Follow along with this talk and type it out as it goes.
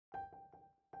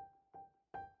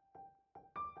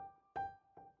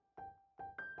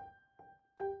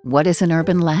What is an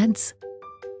urban LEDS?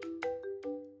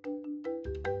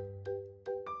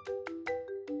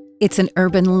 It's an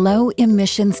urban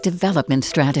low-emissions development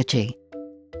strategy.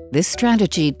 This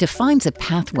strategy defines a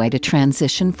pathway to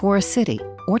transition for a city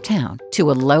or town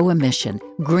to a low-emission,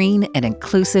 green, and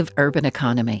inclusive urban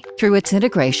economy through its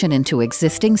integration into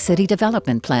existing city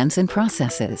development plans and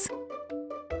processes.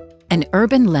 An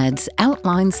urban LEDS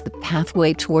outlines the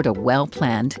pathway toward a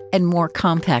well-planned and more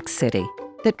compact city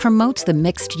that promotes the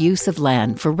mixed use of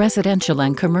land for residential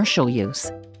and commercial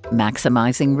use,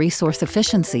 maximizing resource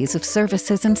efficiencies of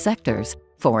services and sectors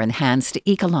for enhanced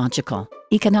ecological,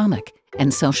 economic,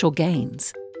 and social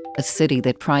gains. A city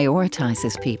that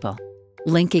prioritizes people,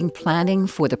 linking planning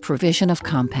for the provision of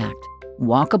compact,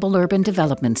 walkable urban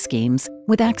development schemes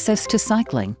with access to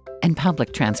cycling and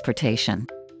public transportation.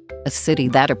 A city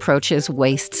that approaches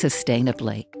waste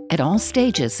sustainably at all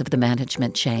stages of the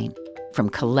management chain, from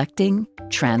collecting,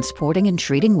 transporting, and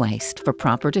treating waste for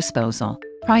proper disposal,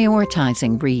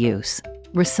 prioritizing reuse,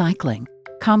 recycling,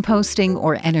 composting,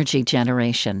 or energy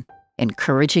generation,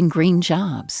 encouraging green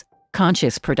jobs,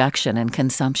 conscious production and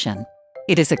consumption.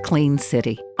 It is a clean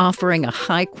city, offering a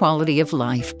high quality of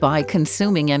life by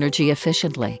consuming energy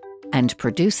efficiently and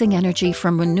producing energy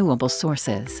from renewable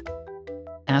sources.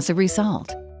 As a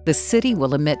result, the city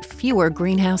will emit fewer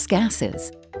greenhouse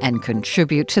gases and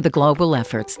contribute to the global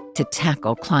efforts to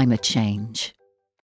tackle climate change.